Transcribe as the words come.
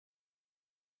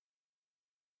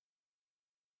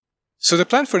So the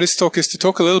plan for this talk is to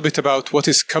talk a little bit about what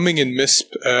is coming in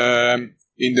MISP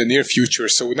in the near future.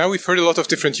 So now we've heard a lot of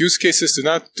different use cases.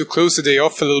 To close the day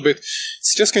off a little bit,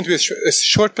 it's just going to be a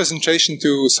short presentation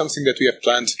to something that we have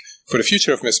planned for the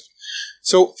future of MISP.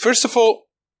 So first of all,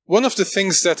 one of the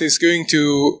things that is going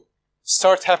to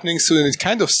start happening soon, and it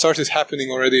kind of started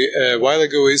happening already a while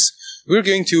ago, is we're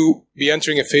going to be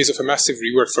entering a phase of a massive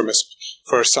rework for MISP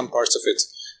for some parts of it.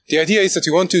 The idea is that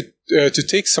we want to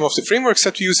take some of the frameworks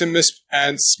that we use in MISP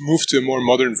and move to a more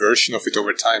modern version of it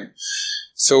over time.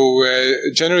 So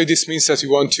generally this means that we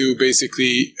want to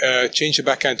basically change the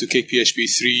backend to CakePHP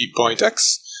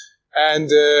 3.x and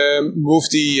move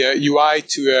the UI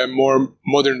to a more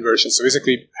modern version. So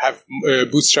basically have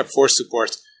Bootstrap 4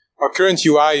 support. Our current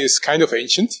UI is kind of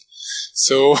ancient.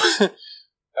 So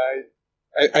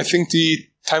I think the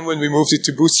time when we moved it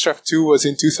to Bootstrap 2 was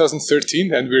in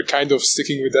 2013, and we're kind of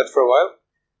sticking with that for a while.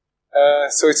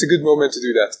 So it's a good moment to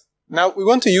do that. Now, we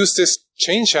want to use this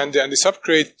change and this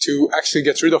upgrade to actually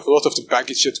get rid of a lot of the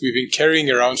baggage that we've been carrying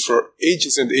around for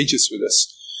ages and ages with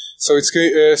us. So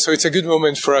it's a good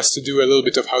moment for us to do a little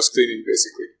bit of house cleaning,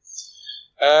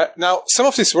 basically. Now, some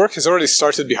of this work has already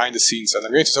started behind the scenes, and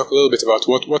I'm going to talk a little bit about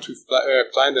what we've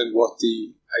planned and what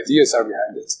the ideas are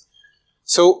behind it.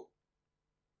 So,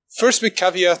 first big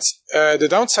caveat, the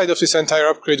downside of this entire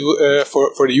upgrade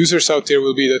for the users out there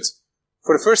will be that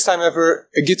for the first time ever,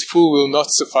 a Git pull will not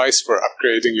suffice for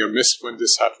upgrading your MISP when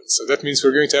this happens. So that means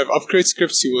we're going to have upgrade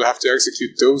scripts. You will have to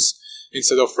execute those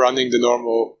instead of running the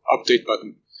normal update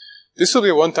button. This will be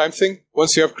a one-time thing.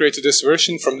 Once you upgrade to this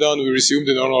version, from now on we resume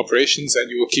the normal operations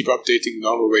and you will keep updating the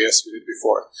normal way as we did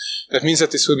before. That means that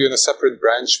this will be on a separate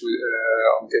branch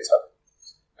on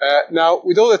GitHub. Now,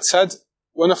 with all that said,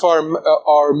 one of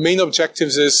our main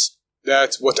objectives is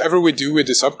that whatever we do with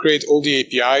this upgrade, all the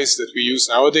APIs that we use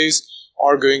nowadays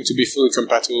are going to be fully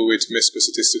compatible with MISP as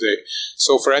it is today.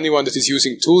 So for anyone that is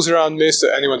using tools around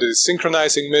MISP, anyone that is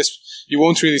synchronizing MISP, you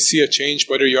won't really see a change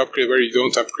whether you upgrade or you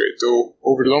don't upgrade. Though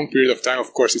over a long period of time,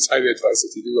 of course, it's highly advised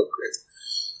that you do upgrade.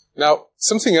 Now,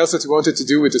 something else that we wanted to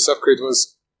do with this upgrade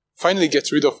was finally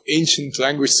get rid of ancient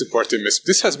language support in MISP.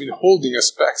 This has been holding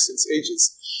us back since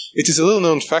ages. It is a little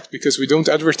known fact because we don't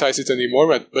advertise it anymore,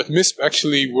 but MISP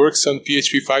actually works on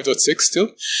PHP 5.6 still.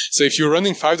 So if you're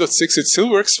running 5.6, it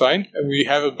still works fine, and we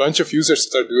have a bunch of users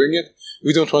that are doing it.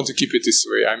 We don't want to keep it this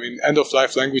way. I mean,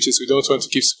 end-of-life languages we don't want to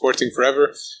keep supporting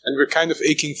forever, and we're kind of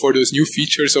aching for those new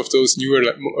features of those newer,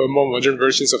 more modern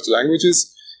versions of the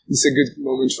languages. It's a good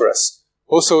moment for us.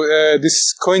 Also,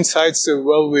 this coincides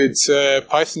well with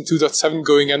Python 2.7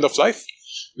 going end-of-life.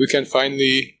 We can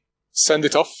finally send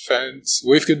it off and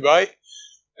wave goodbye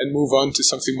and move on to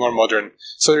something more modern.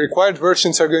 So the required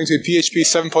versions are going to be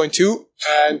PHP 7.2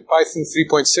 and Python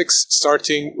 3.6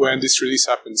 starting when this release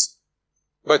happens.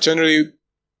 But generally,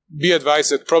 be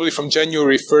advised that probably from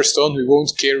January 1st on, we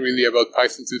won't care really about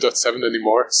Python 2.7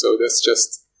 anymore. So that's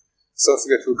just something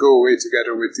that will go away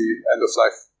together with the end of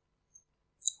life.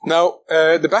 Now,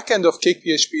 the backend of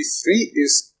CakePHP 3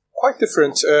 is quite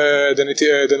different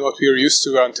than what we are used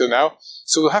to until now.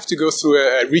 So we'll have to go through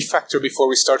a refactor before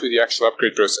we start with the actual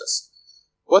upgrade process.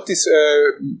 What this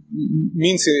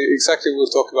means exactly we'll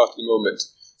talk about in a moment.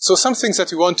 So some things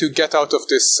that we want to get out of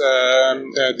this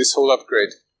this whole upgrade.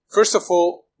 First of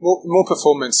all, more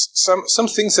performance. Some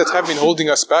things that have been holding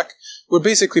us back were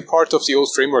basically part of the old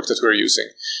framework that we're using.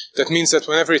 That means that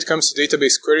whenever it comes to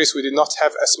database queries, we did not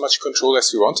have as much control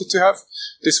as we wanted to have.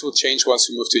 This will change once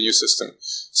we move to a new system.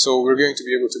 So we're going to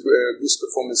be able to boost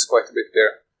performance quite a bit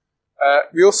there.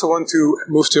 We also want to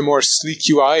move to a more sleek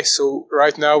UI. So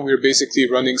right now we're basically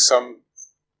running some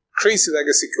crazy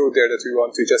legacy code there that we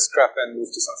want to just scrap and move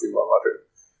to something more modern.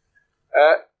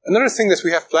 Another thing that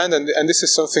we have planned, and this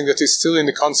is something that is still in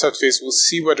the concept phase, we'll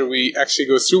see whether we actually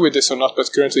go through with this or not,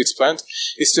 but currently it's planned,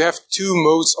 is to have two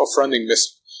modes of running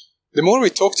MISP. The more we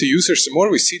talk to users, the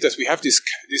more we see that we have these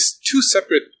two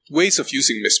separate ways of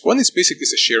using MISP. One is basically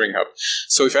a sharing hub.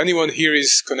 So if anyone here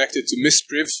is connected to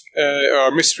MISPRIV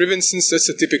or MISPRIV instance, that's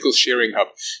a typical sharing hub.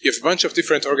 You have a bunch of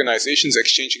different organizations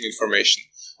exchanging information.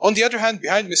 On the other hand,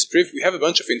 behind MISPRIV, we have a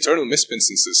bunch of internal MISP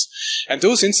instances. And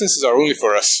those instances are only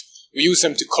for us. We use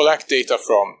them to collect data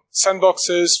from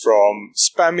sandboxes, from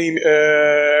spammy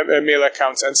mail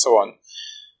accounts, and so on.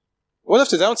 One of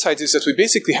the downsides is that we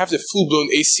basically have the full-blown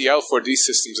ACL for these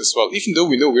systems as well, even though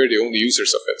we know we're the only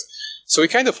users of it. So we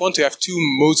kind of want to have two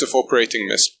modes of operating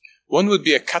MISP. One would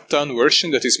be a cut-down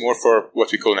version that is more for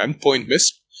what we call an endpoint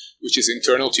MISP, which is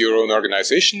internal to your own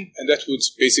organization, and that would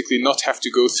basically not have to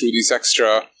go through these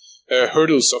extra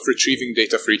hurdles of retrieving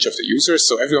data for each of the users,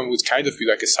 so everyone would kind of be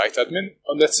like a site admin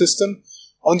on that system.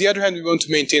 On the other hand, we want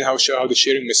to maintain how the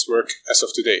sharing MISP work as of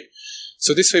today.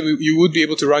 So this way you would be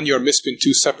able to run your MISP in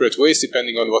two separate ways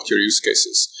depending on what your use case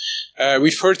is.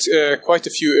 We've heard quite a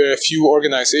few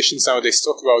organizations nowadays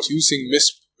talk about using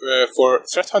MISP for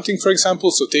threat hunting, for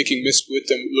example, so taking MISP with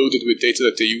them loaded with data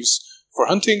that they use for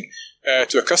hunting.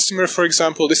 To a customer, for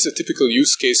example, this is a typical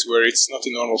use case where it's not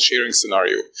a normal sharing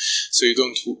scenario. So you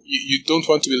don't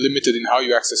want to be limited in how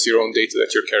you access your own data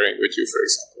that you're carrying with you, for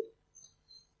example.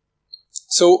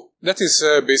 So that is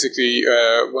basically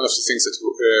one of the things that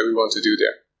we want to do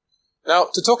there. Now,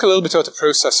 to talk a little bit about the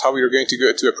process, how we are going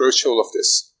to approach all of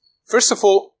this. First of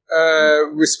all,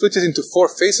 we split it into 4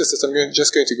 phases that I'm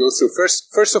just going to go through.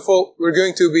 First of all, we're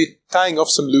going to be tying off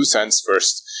some loose ends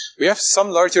first. We have some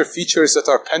larger features that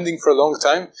are pending for a long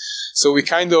time, so we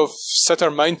kind of set our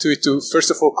mind to it to,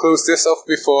 first of all, close this off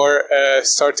before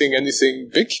starting anything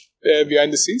big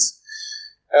behind the scenes.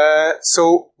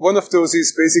 So one of those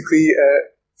is basically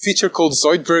a feature called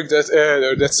Zoidberg, that's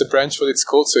the branch what it's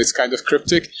called, so it's kind of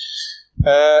cryptic.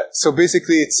 So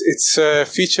basically it's a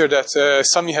feature that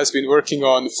Sami has been working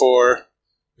on for a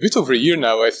bit over a year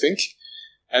now, I think.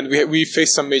 And we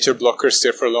faced some major blockers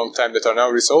there for a long time that are now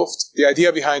resolved. The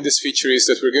idea behind this feature is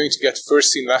that we're going to get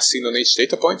first seen, last seen on each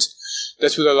data point.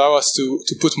 That will allow us to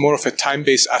put more of a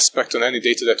time-based aspect on any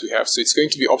data that we have. So it's going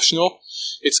to be optional.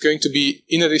 It's going to be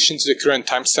in addition to the current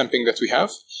timestamping that we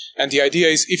have. And the idea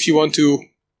is if you want to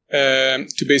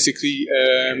basically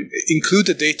include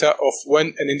the data of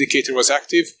when an indicator was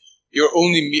active, your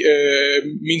only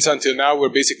means until now were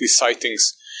basically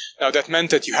sightings. Now, that meant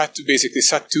that you had to basically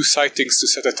set 2 sightings to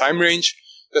set a time range.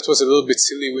 That was a little bit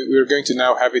silly. We're going to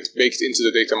now have it baked into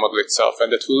the data model itself,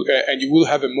 and and you will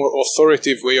have a more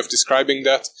authoritative way of describing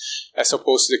that as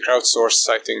opposed to the crowdsourced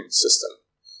sighting system,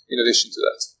 in addition to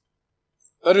that.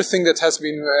 Another thing that has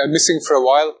been missing for a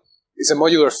while is a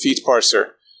modular feed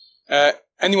parser.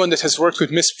 Anyone that has worked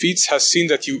with MISP feeds has seen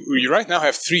that you right now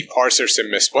have 3 parsers in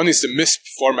MISP. One is the MISP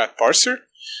format parser.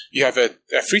 You have a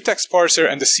free text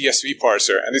parser and a CSV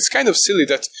parser. And it's kind of silly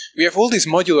that we have all these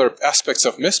modular aspects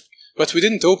of MISP, but we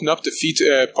didn't open up the feed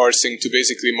parsing to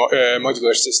basically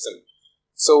modular system.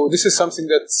 So this is something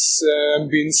that's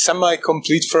been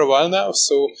semi-complete for a while now.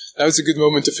 So now is a good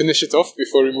moment to finish it off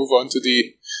before we move on to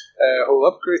the whole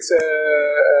upgrade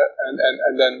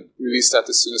and then release that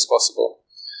as soon as possible.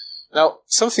 Now,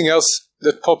 something else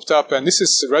that popped up, and this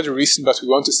is rather recent, but we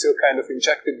want to still kind of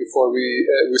inject it before we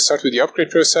start with the upgrade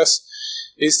process,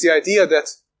 is the idea that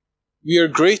we are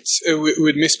great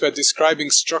with MISP at describing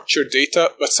structured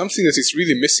data, but something that is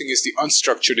really missing is the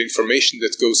unstructured information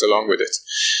that goes along with it.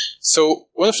 So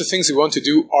one of the things we want to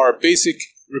do are basic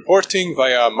reporting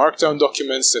via markdown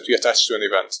documents that we attach to an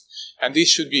event. And these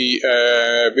should be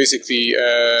basically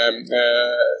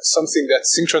something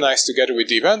that's synchronized together with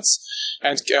the events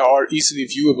and are easily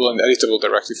viewable and editable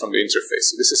directly from the interface.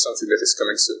 So this is something that is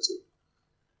coming soon too.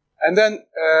 And then,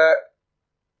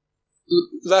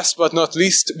 last but not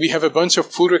least, we have a bunch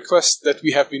of pull requests that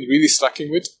we have been really slacking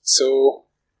with. So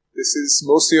this is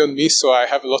mostly on me, so I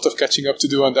have a lot of catching up to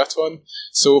do on that one.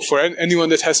 So for anyone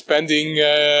that has pending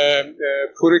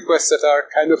pull requests that are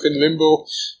kind of in limbo,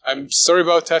 I'm sorry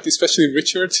about that, especially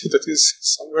Richard, that is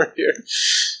somewhere here.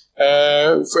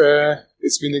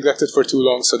 It's been neglected for too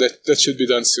long, so that should be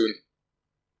done soon.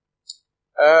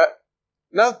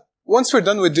 Now, once we're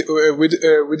done with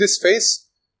this phase,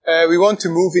 we want to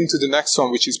move into the next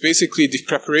one, which is basically the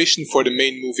preparation for the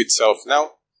main move itself.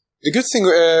 Now, the good thing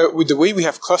with the way we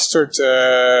have clustered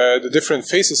the different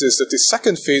phases is that the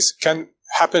second phase can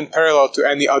happen parallel to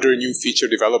any other new feature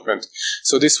development.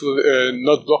 So this will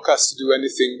not block us to do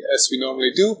anything as we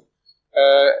normally do.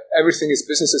 Everything is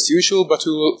business as usual, but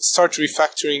we will start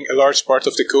refactoring a large part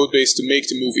of the code base to make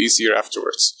the move easier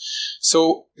afterwards.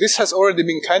 So this has already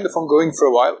been kind of ongoing for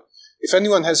a while. If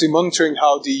anyone has been monitoring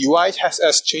how the UI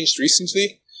has changed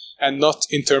recently, and not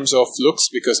in terms of looks,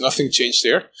 because nothing changed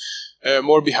there,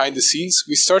 more behind the scenes,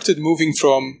 we started moving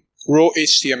from raw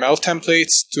HTML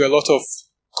templates to a lot of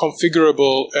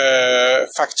configurable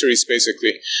factories,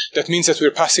 basically. That means that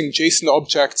we're passing JSON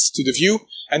objects to the view,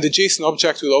 and the JSON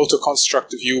object will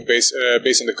auto-construct the view based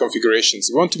on the configurations.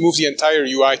 We want to move the entire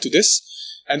UI to this,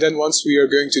 and then once we are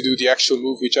going to do the actual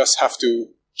move, we just have to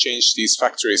change these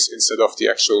factories instead of the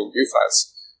actual view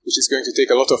files, which is going to take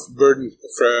a lot of burden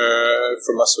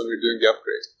from us when we're doing the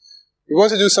upgrade. We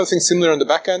want to do something similar on the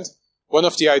back end. One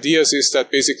of the ideas is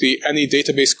that basically any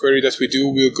database query that we do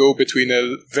will go between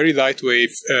a very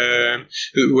lightweight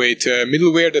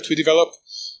middleware that we develop,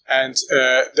 and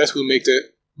that will make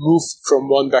the move from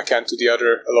one backend to the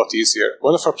other a lot easier.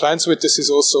 One of our plans with this is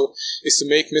to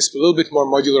make MISP a little bit more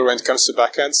modular when it comes to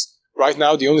backends. Right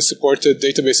now, the only supported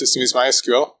database system is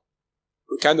MySQL,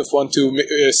 we kind of want to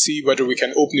see whether we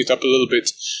can open it up a little bit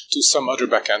to some other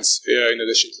backends in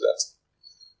addition to that.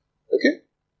 Okay?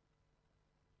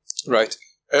 Right.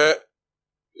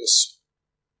 Yes.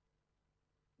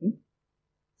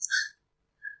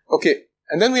 Okay,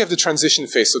 and then we have the transition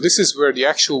phase. So this is where the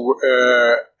actual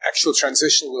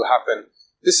transition will happen.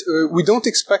 This we don't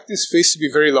expect this phase to be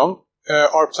very long.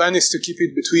 Our plan is to keep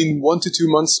it between 1 to 2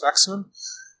 months maximum.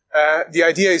 The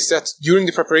idea is that during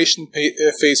the preparation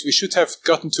phase, we should have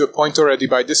gotten to a point already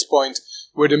by this point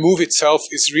where the move itself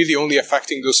is really only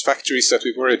affecting those factories that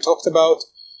we've already talked about.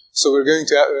 So we're going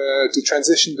to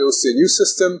transition those to a new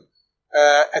system.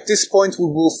 At this point, we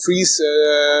will freeze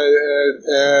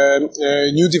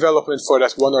new development for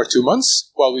that 1 or 2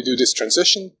 months while we do this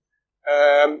transition.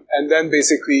 And then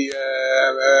basically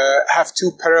have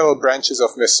 2 parallel branches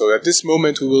of MISP. So at this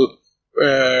moment, we will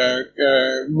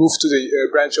move to the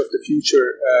branch of the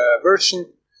future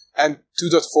version, and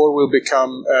 2.4 will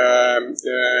become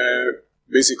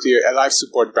basically a live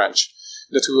support branch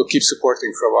that we will keep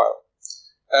supporting for a while.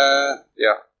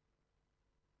 Yeah.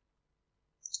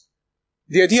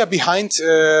 The idea behind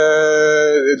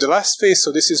the last phase,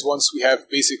 so this is once we have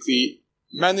basically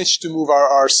managed to move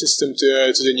our system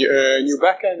to the new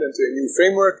backend and to a new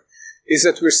framework, is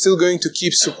that we're still going to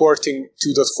keep supporting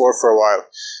 2.4 for a while.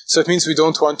 So it means we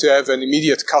don't want to have an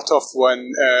immediate cutoff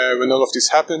when all of this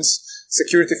happens.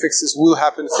 Security fixes will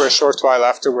happen for a short while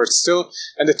afterwards still,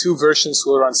 and the 2 versions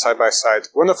will run side by side.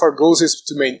 One of our goals is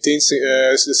to maintain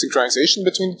the synchronization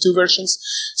between the 2 versions,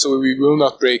 so we will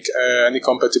not break any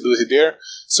compatibility there.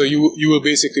 So you will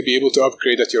basically be able to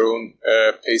upgrade at your own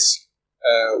pace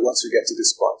once we get to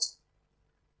this point.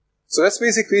 So that's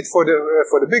basically it for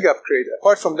the big upgrade.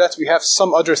 Apart from that, we have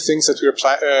some other things that we're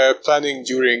planning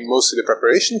during most of the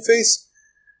preparation phase.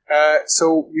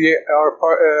 So we are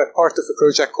part of a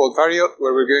project called Vario,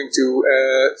 where we're going to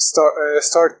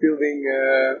start building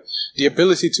the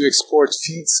ability to export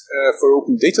feeds for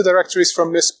open data directories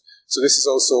from MISP. So this is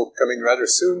also coming rather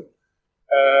soon.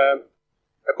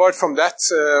 Apart from that,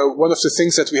 one of the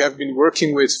things that we have been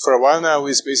working with for a while now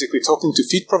is basically talking to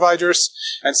feed providers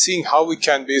and seeing how we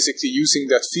can basically, using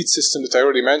that feed system that I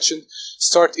already mentioned,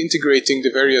 start integrating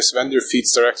the various vendor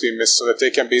feeds directly in MISP so that they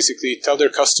can basically tell their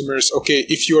customers, okay,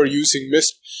 if you are using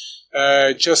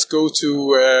MISP, just go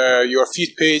to your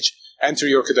feed page, enter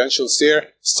your credentials there,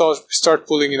 start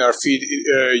pulling in our feed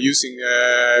using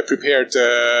a prepared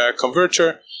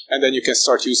converter, and then you can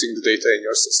start using the data in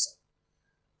your system.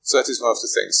 So that is one of the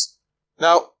things.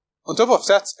 Now, on top of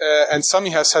that, and Sami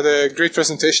has had a great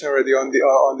presentation already on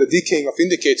the decaying of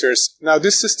indicators. Now,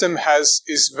 this system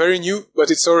is very new, but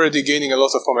it's already gaining a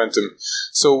lot of momentum.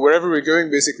 So wherever we're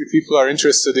going, basically, people are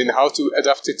interested in how to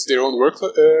adapt it to their own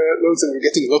workloads, and we're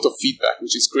getting a lot of feedback,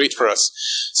 which is great for us.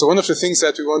 So one of the things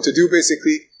that we want to do,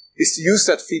 basically, is to use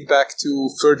that feedback to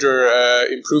further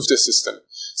improve the system.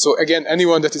 So again,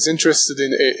 anyone that is interested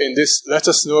in this, let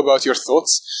us know about your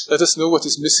thoughts. Let us know what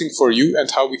is missing for you and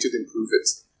how we could improve it.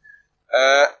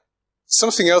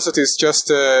 Something else that is just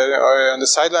on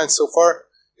the sidelines so far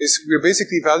is we're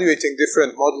basically evaluating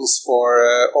different models for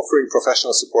offering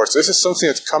professional support. So this is something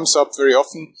that comes up very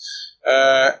often.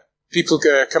 People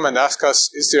come and ask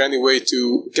us, is there any way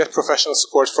to get professional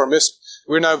support for MISP?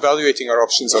 We're now evaluating our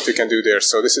options, what we can do there.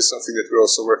 So this is something that we're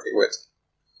also working with.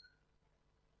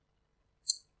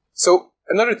 So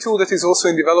another tool that is also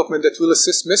in development that will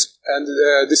assist MISP, and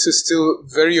this is still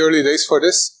very early days for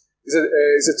this, is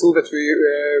a tool that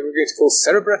we're going to call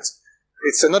Cerebret.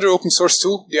 It's another open source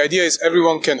tool. The idea is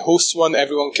everyone can host one,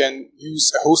 everyone can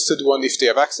use a hosted one if they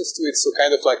have access to it, so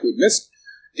kind of like with MISP.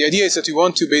 The idea is that we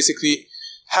want to basically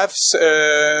have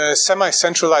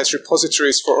semi-centralized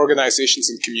repositories for organizations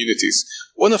and communities.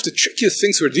 One of the trickiest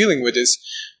things we're dealing with is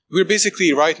we're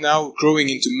basically right now growing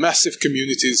into massive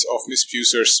communities of MISP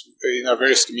users in our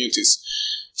various communities.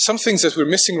 Some things that we're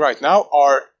missing right now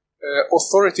are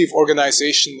authoritative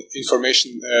organization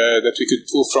information that we could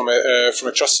pull from a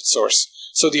trusted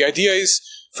source. So the idea is,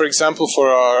 for example, for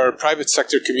our private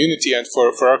sector community and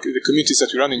for the communities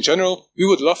that we run in general, we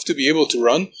would love to be able to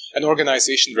run an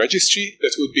organization registry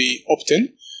that would be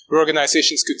opt-in, where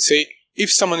organizations could say, if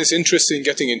someone is interested in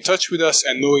getting in touch with us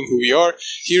and knowing who we are,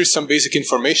 here's some basic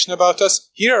information about us.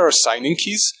 Here are our signing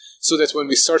keys, so that when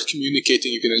we start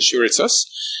communicating, you can ensure it's us.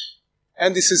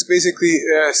 And this is basically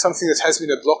something that has been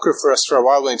a blocker for us for a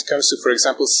while when it comes to, for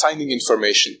example, signing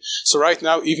information. So right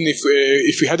now, even if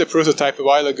we had a prototype a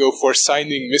while ago for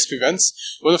signing MISP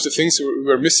events, one of the things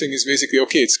we're missing is basically,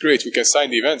 okay, it's great, we can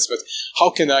sign the events, but how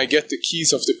can I get the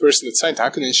keys of the person that signed? How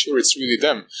can I ensure it's really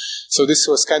them? So this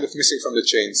was kind of missing from the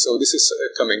chain. So this is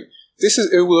coming.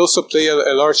 It will also play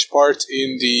a large part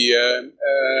in the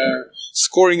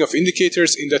scoring of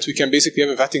indicators in that we can basically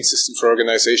have a vetting system for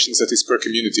organizations that is per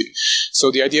community.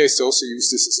 So the idea is to also use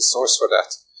this as a source for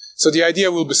that. So the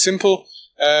idea will be simple.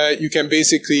 You can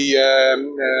basically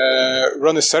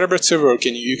run a Cerebras server, or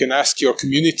you can ask your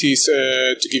communities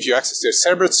to give you access to a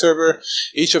Cerebras server.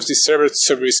 Each of these Cerebras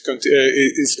servers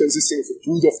is consisting of a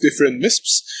brood of different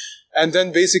MISPs. And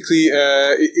then basically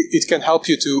it can help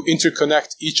you to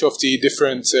interconnect each of the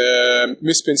different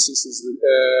MISP instances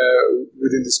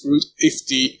within this brood if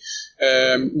the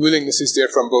willingness is there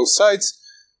from both sides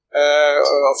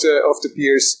of the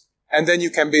peers. And then you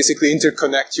can basically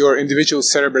interconnect your individual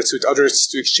Cerebras with others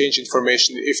to exchange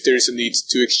information if there is a need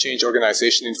to exchange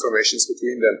organization information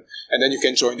between them. And then you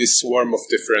can join this swarm of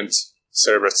different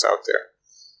Cerebras out there.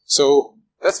 So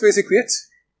that's basically it.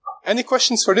 Any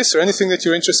questions for this or anything that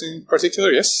you're interested in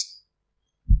particular? Yes?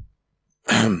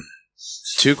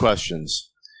 2 questions.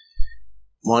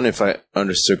 One, if I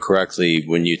understood correctly,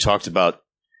 when you talked about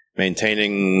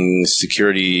maintaining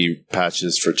security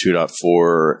patches for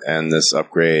 2.4 and this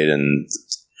upgrade, and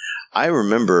I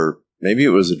remember, maybe it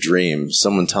was a dream,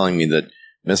 someone telling me that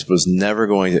MISP was never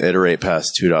going to iterate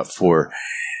past 2.4.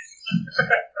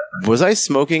 Was I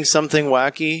smoking something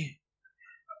wacky?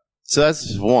 So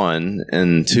that's 1.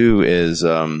 And 2 is,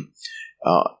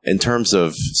 in terms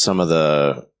of some of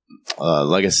the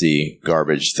legacy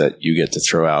garbage that you get to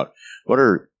throw out, what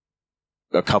are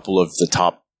a couple of the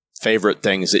top favorite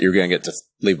things that you're going to get to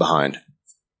leave behind?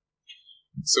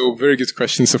 So, very good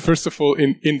question. So, first of all,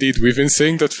 indeed, we've been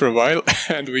saying that for a while,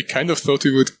 and we kind of thought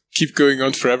we would keep going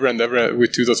on forever and ever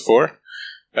with 2.4.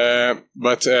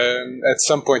 But at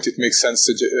some point, it makes sense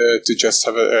to just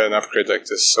have an upgrade like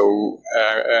this. So,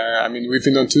 I mean, we've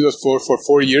been on 2.4 for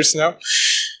 4 years now,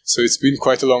 so it's been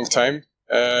quite a long time.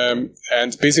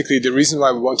 And basically, the reason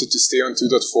why we wanted to stay on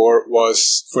 2.4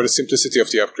 was for the simplicity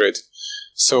of the upgrade.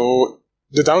 So,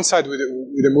 the downside with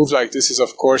a move like this is,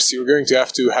 of course, you're going to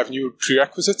have new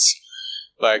prerequisites,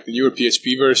 like the newer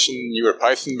PHP version, newer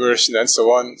Python version, and so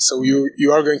on. So you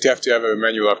are going to have a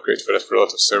manual upgrade for that for a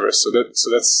lot of servers. So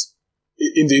that's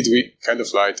indeed, we kind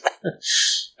of lied.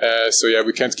 So yeah,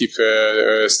 we can't keep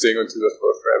staying on 2.4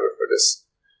 forever for this.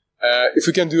 If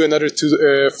we can do another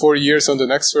 4 years on the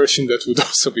next version, that would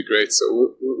also be great. So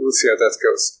we'll see how that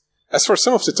goes. As for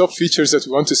some of the top features that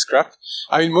we want to scrap,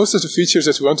 I mean, most of the features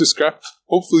that we want to scrap,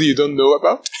 hopefully you don't know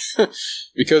about,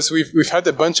 because we've had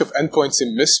a bunch of endpoints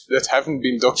in MISP that haven't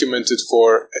been documented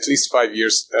for at least 5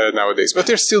 years nowadays. But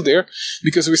they're still there,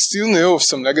 because we still know of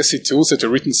some legacy tools that are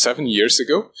written 7 years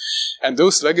ago, and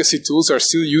those legacy tools are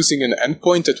still using an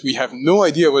endpoint that we have no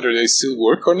idea whether they still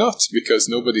work or not, because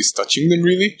nobody's touching them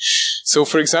really. So,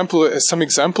 for example, some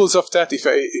examples of that, if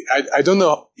I don't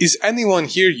know, is anyone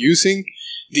here using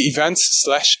the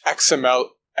events/XML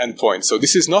endpoint? So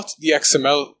this is not the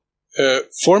XML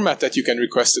format that you can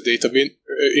request the data in.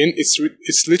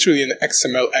 It's literally an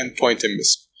XML endpoint in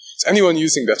MISP. Is anyone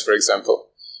using that, for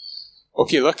example?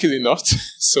 Okay, luckily not.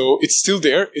 So it's still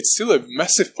there. It's still a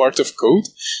massive part of code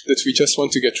that we just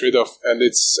want to get rid of. And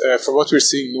it's, from what we're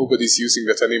seeing, nobody's using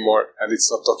that anymore, and it's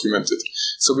not documented.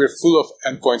 So we're full of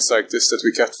endpoints like this that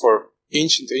we kept for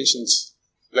ancient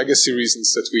legacy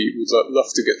reasons that we would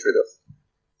love to get rid of.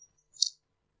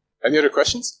 Any other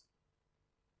questions?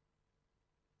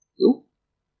 No?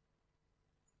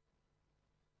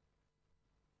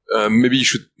 Maybe you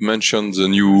should mention the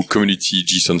new community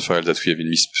JSON file that we have in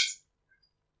MISP.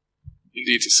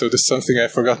 Indeed, so that's something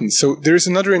I've forgotten. So there is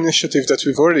another initiative that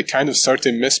we've already kind of started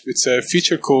in MISP. It's a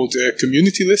feature called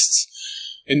community lists.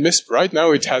 In MISP right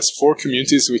now, it has 4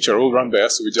 communities which are all run by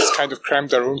us. So we just kind of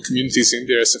crammed our own communities in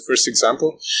there as a first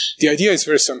example. The idea is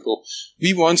very simple.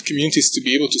 We want communities to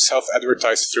be able to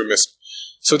self-advertise through MISP.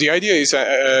 So the idea is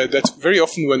that very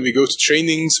often when we go to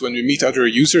trainings, when we meet other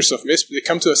users of MISP, they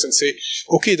come to us and say,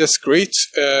 okay, that's great.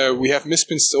 We have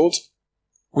MISP installed.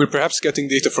 We're perhaps getting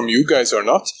data from you guys or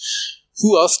not.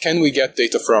 Who else can we get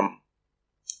data from?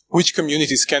 Which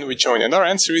communities can we join? And our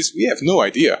answer is, we have no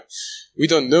idea. We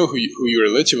don't know who you're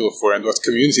eligible for and what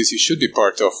communities you should be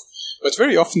part of. But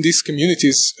very often these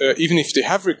communities, even if they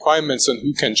have requirements on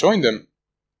who can join them,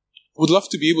 would love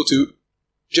to be able to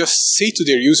just say to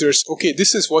their users, okay,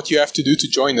 this is what you have to do to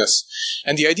join us.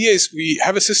 And the idea is we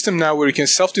have a system now where you can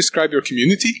self-describe your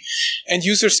community, and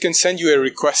users can send you a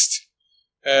request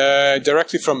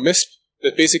directly from MISP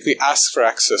that basically asks for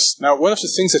access. Now, one of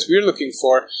the things that we're looking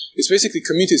for is basically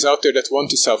communities out there that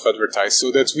want to self-advertise, so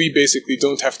that we basically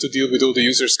don't have to deal with all the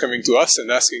users coming to us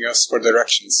and asking us for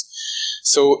directions.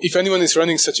 So if anyone is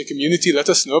running such a community, let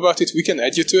us know about it. We can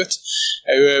add you to it.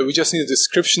 We just need a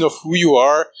description of who you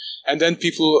are And then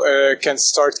people can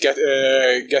start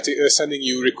sending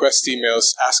you request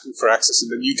emails asking for access,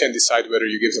 and then you can decide whether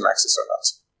you give them access or not.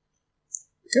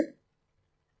 Okay?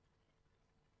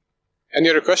 Any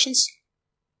other questions?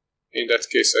 In that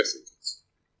case, I think.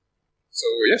 So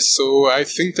yes, so I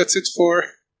think that's it for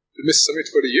the MISP Summit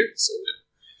for the year.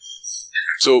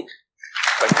 So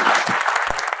thank you.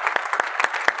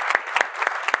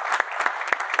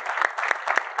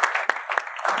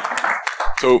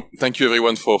 So thank you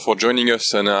everyone for joining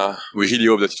us, and we really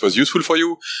hope that it was useful for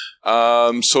you.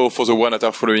 So for the one that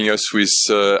are following us with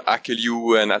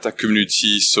ACLU and Attack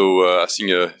community, so I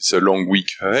think it's a long week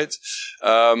ahead.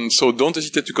 So don't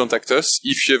hesitate to contact us.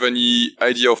 If you have any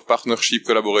idea of partnership,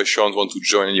 collaboration, want to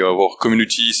join any of our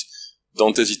communities,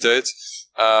 don't hesitate.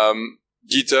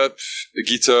 GitHub,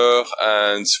 Gitter,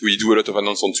 and we do a lot of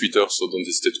announcements on Twitter, so don't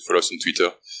hesitate to follow us on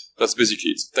Twitter. That's basically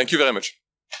it. Thank you very much.